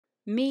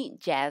Meet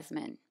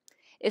Jasmine.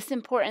 It's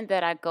important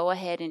that I go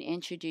ahead and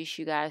introduce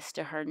you guys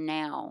to her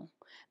now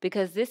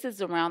because this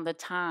is around the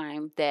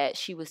time that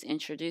she was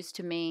introduced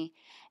to me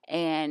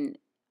and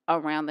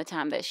around the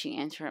time that she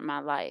entered my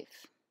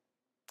life.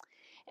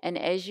 And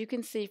as you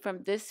can see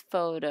from this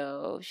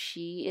photo,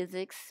 she is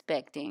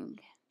expecting.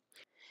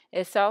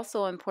 It's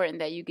also important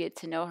that you get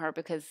to know her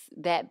because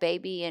that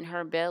baby in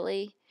her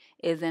belly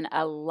is in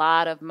a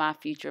lot of my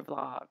future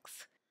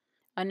vlogs.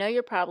 I know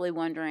you're probably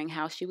wondering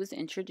how she was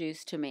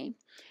introduced to me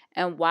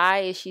and why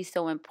is she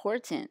so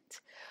important?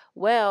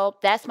 Well,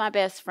 that's my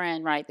best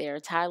friend right there,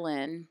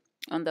 Tylin,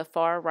 on the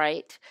far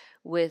right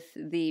with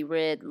the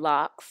red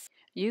locks.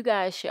 You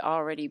guys should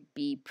already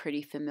be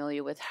pretty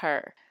familiar with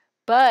her.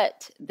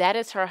 But that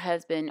is her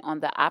husband on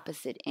the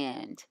opposite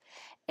end.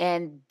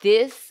 And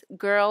this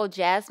girl,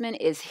 Jasmine,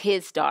 is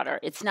his daughter.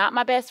 It's not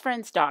my best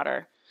friend's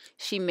daughter.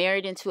 She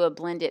married into a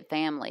blended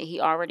family. He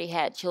already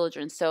had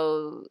children.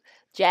 So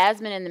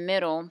Jasmine in the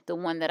middle, the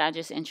one that I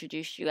just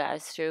introduced you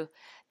guys to,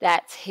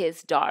 that's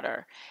his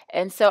daughter.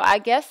 And so I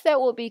guess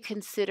that will be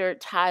considered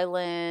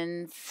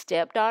Tylen's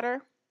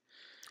stepdaughter,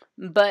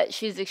 but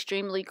she's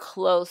extremely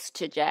close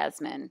to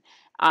Jasmine.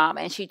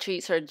 And she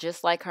treats her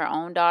just like her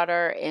own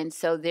daughter. And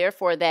so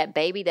therefore that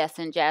baby that's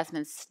in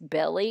Jasmine's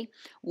belly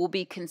will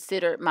be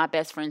considered my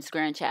best friend's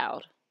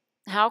grandchild.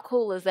 How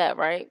cool is that,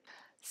 right?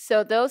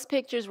 So those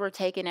pictures were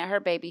taken at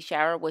her baby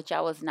shower, which I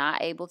was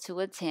not able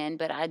to attend,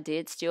 but I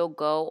did still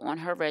go on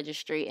her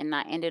registry, and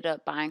I ended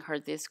up buying her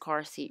this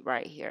car seat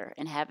right here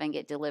and having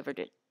it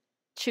delivered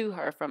to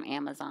her from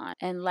Amazon.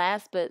 And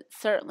last but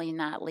certainly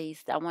not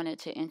least, I wanted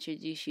to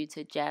introduce you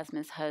to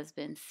Jasmine's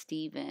husband,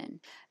 Steven.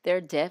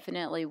 There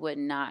definitely would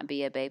not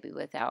be a baby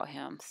without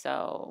him.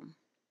 So,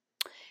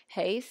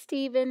 hey,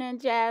 Steven and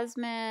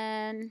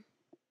Jasmine.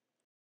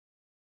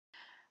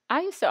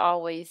 I used to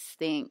always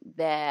think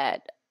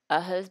that a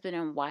husband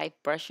and wife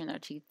brushing their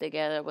teeth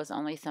together was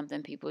only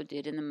something people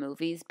did in the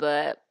movies,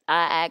 but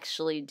I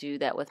actually do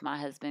that with my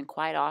husband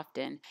quite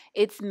often.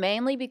 It's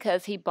mainly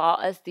because he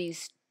bought us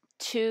these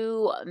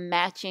two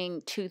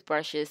matching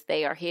toothbrushes.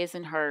 They are his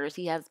and hers.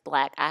 He has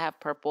black, I have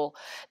purple.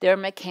 They're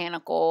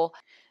mechanical.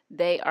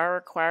 They are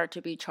required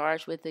to be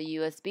charged with a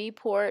USB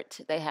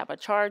port. They have a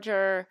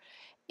charger,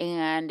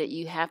 and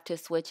you have to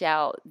switch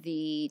out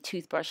the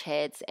toothbrush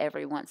heads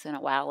every once in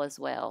a while as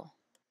well.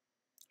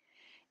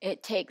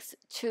 It takes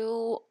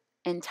 2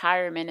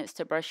 entire minutes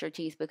to brush your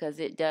teeth because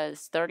it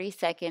does 30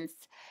 seconds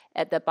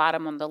at the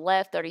bottom on the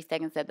left, 30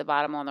 seconds at the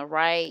bottom on the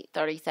right,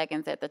 30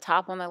 seconds at the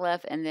top on the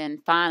left, and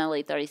then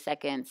finally 30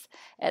 seconds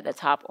at the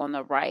top on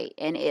the right.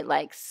 And it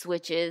like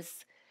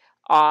switches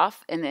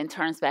off and then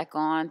turns back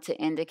on to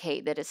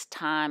indicate that it's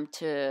time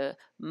to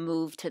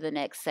move to the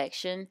next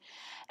section.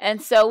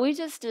 And so we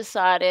just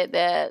decided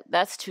that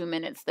that's 2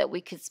 minutes that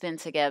we could spend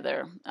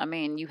together. I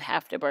mean, you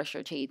have to brush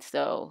your teeth,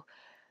 so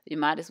you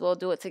might as well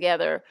do it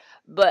together.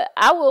 But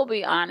I will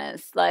be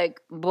honest, like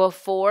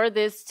before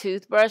this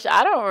toothbrush,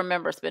 I don't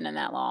remember spending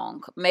that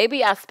long.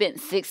 Maybe I spent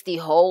 60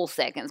 whole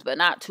seconds, but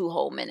not 2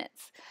 whole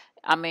minutes.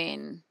 I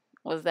mean,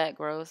 was that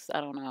gross?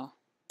 I don't know.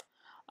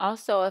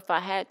 Also, if I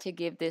had to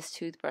give this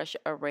toothbrush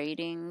a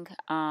rating,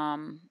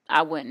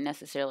 I wouldn't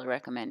necessarily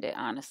recommend it,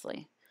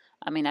 honestly.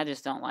 I mean, I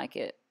just don't like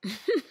it.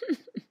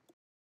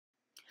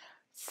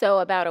 So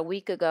about a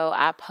week ago,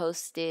 I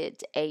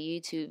posted a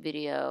YouTube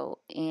video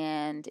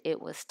and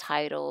it was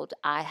titled,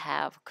 I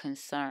Have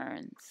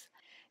Concerns.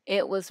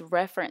 It was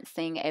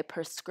referencing a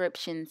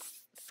prescription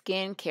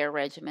skincare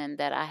regimen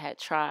that I had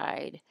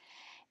tried,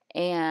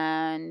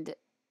 and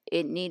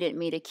it needed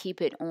me to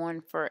keep it on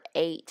for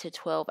 8 to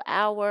 12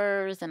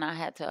 hours, and I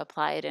had to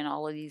apply it in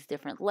all of these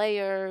different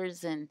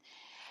layers. And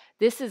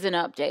this is an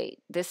update.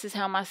 This is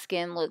how my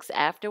skin looks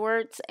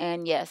afterwards.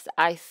 And yes,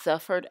 I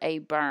suffered a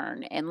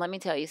burn. And let me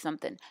tell you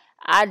something.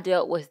 I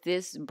dealt with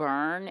this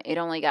burn. It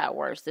only got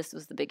worse. This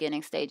was the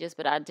beginning stages,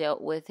 but I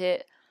dealt with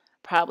it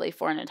probably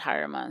for an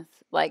entire month.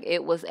 Like,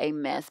 it was a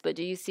mess. But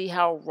do you see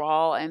how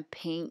raw and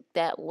pink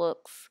that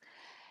looks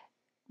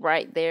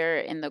right there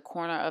in the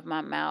corner of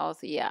my mouth?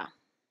 Yeah,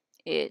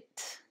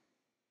 it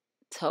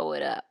tore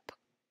it up.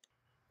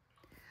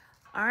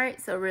 All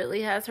right, so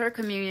Ridley has her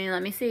communion.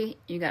 Let me see.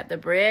 You got the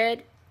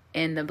bread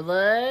and the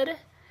blood.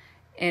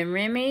 And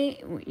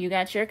Remy, you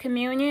got your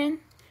communion.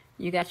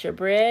 You got your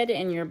bread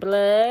and your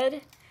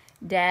blood.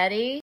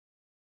 Daddy.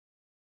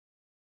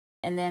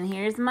 And then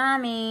here's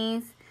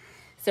Mommy's.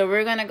 So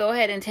we're going to go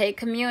ahead and take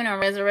communion on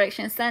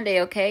Resurrection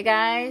Sunday, okay,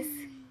 guys?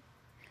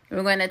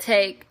 We're going to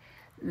take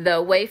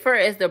the wafer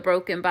as the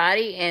broken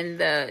body and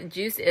the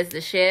juice as the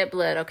shed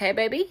blood, okay,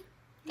 baby?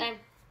 Okay.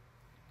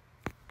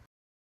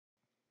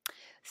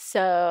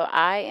 So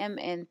I am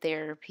in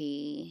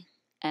therapy,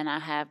 and I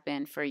have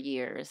been for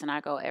years, and I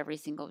go every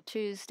single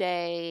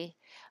Tuesday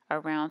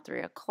around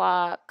 3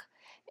 o'clock.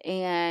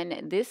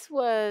 And this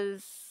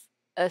was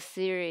a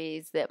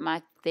series that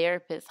my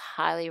therapist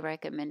highly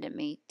recommended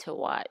me to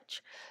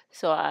watch.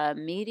 So I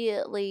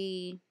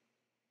immediately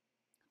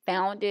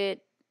found it,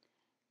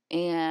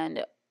 and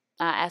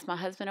I asked my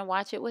husband to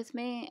watch it with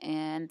me,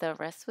 and the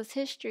rest was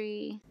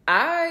history.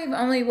 I've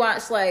only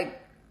watched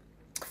like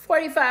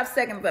 45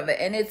 seconds of it,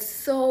 and it's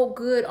so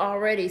good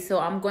already. So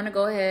I'm going to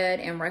go ahead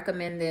and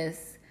recommend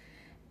this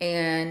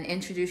and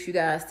introduce you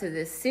guys to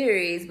this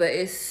series. But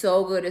it's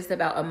so good. It's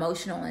about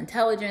emotional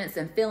intelligence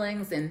and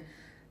feelings and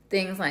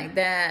things like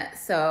that.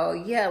 So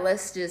yeah,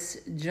 let's just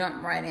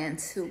jump right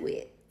into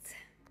it.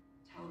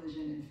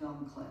 Television and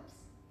film clips.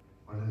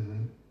 What is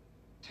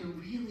it? To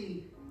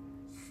really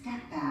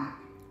step back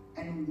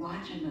and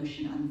watch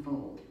emotion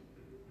unfold.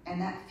 And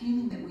that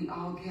feeling that we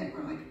all get,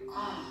 we're like,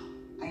 oh,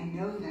 I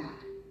know that.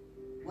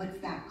 What's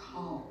that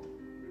called?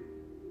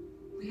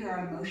 We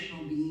are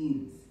emotional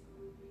beings.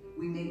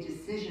 We make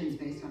decisions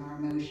based on our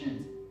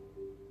emotions.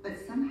 But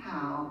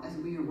somehow, as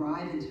we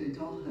arrive into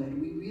adulthood,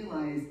 we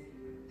realize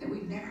that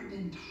we've never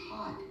been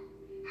taught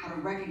how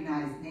to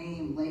recognize,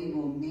 name,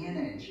 label,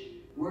 manage,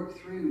 work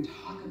through,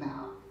 talk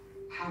about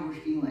how we're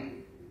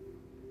feeling.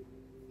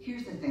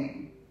 Here's the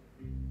thing.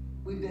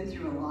 We've been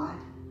through a lot,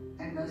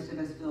 and most of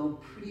us feel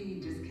pretty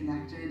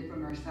disconnected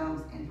from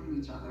ourselves and from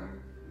each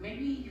other.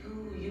 Maybe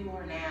who you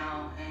are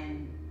now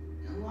and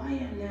who I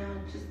am now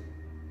just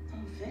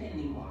don't fit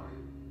anymore.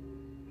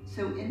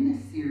 So in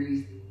this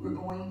series, we're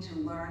going to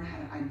learn how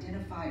to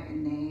identify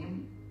and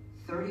name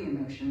 30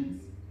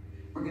 emotions.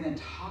 We're going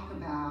to talk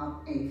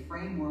about a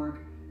framework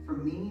for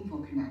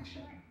meaningful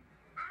connection.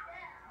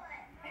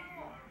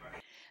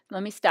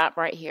 Let me stop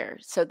right here.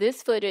 So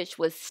this footage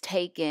was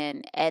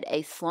taken at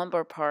a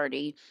slumber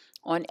party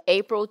on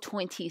April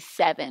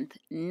 27th,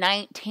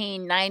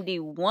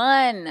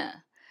 1991.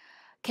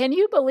 Can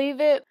you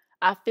believe it?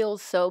 I feel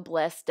so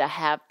blessed to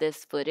have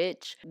this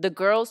footage. The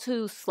girls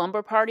whose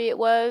slumber party it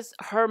was,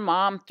 her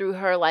mom threw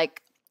her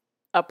like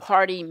a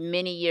party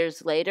many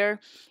years later,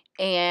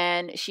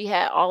 and she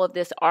had all of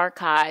this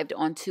archived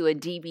onto a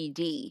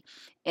DVD.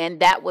 And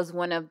that was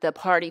one of the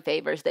party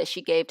favors that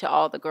she gave to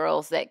all the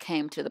girls that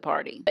came to the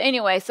party. But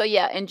anyway, so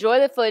yeah, enjoy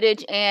the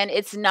footage. And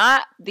it's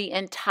not the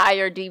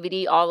entire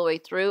DVD all the way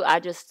through. I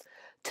just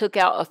took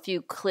out a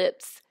few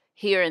clips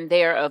here and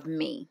there of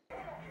me.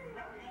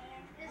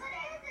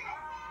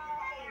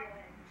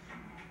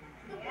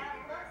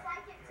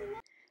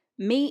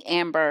 Me,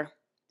 Amber,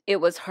 it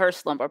was her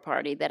slumber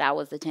party that I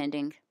was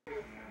attending.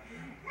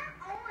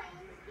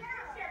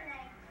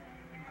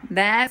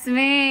 That's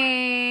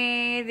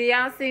me. Do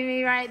y'all see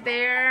me right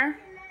there?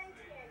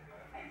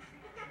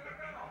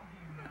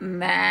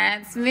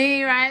 That's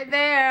me right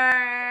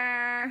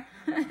there.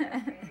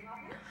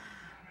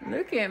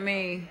 Look at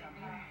me.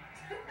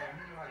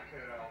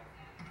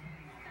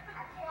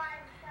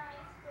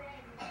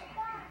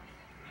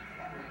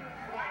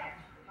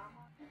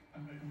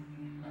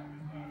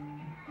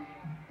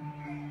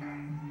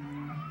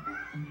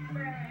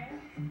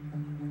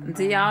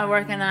 Do y'all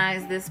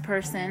recognize this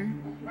person?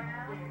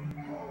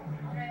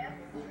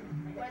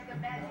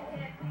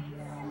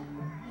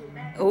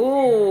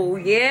 Oh,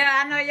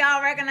 yeah, I know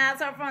y'all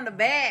recognize her from the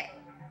back.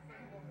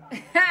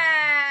 Is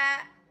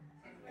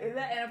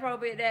that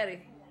inappropriate,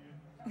 Daddy?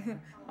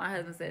 My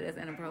husband said that's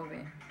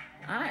inappropriate.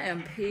 I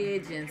am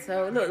pigeon.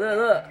 So, look.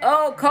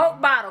 Oh, Coke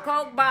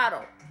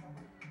bottle.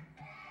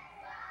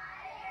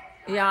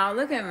 Y'all,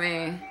 look at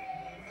me.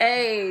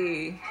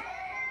 Hey.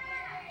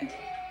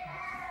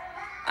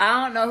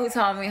 I don't know who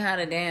taught me how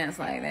to dance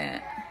like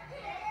that.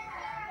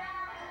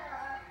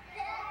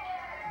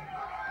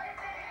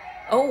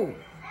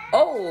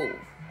 Oh,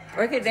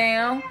 break it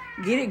down.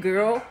 Get it,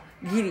 girl.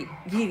 Get it.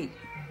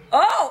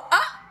 Oh,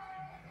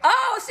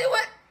 she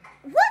went.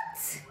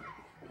 What?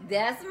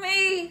 That's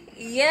me.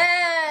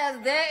 Yes,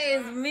 that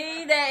is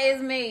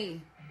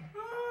me.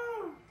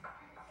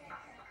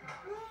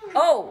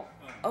 Oh,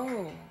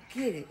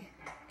 get it.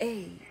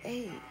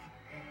 Hey.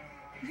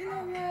 You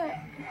know what?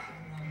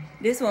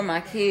 This is where my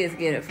kids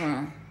get it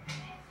from.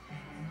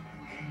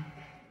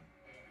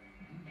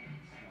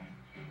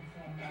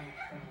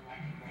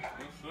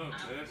 What's up,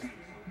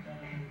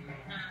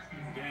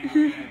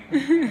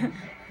 gang?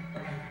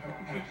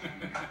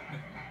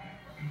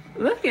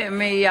 Look at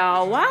me,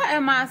 y'all. Why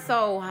am I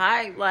so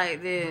hyped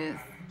like this?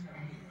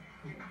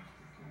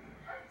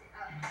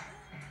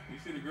 You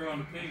see the girl in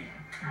the pink?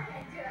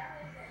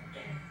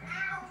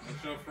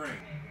 That's your friend.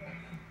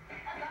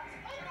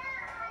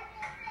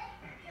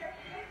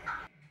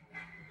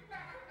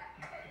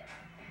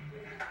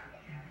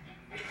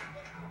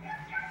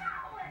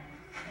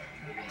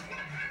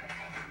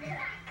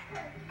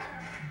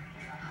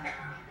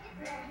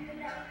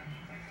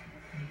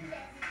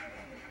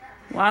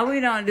 Why we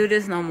don't do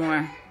this no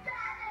more?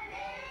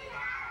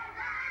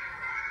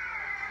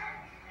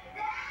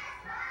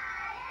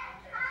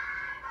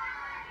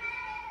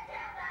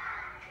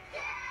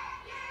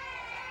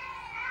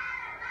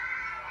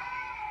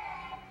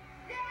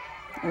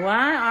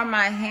 Why are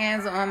my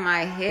hands on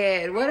my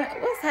head?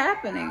 What's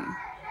happening?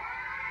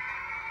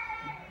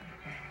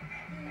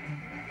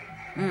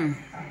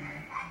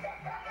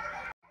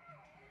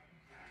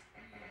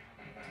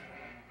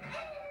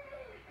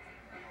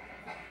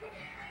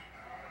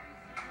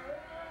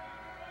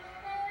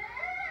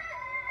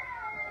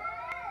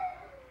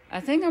 I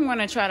think I'm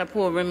gonna try to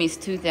pull Remy's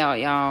tooth out,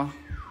 y'all.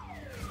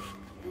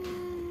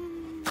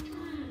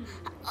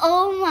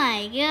 Oh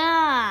my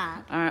God.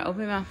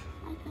 Open your mouth.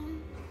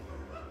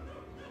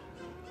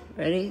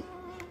 Ready?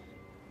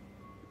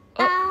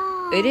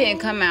 Oh, it didn't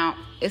come out.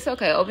 It's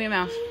okay. Open your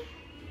mouth.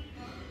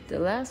 The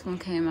last one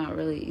came out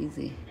really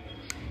easy.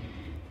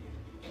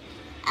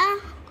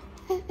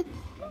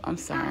 I'm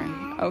sorry.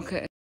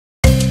 Okay.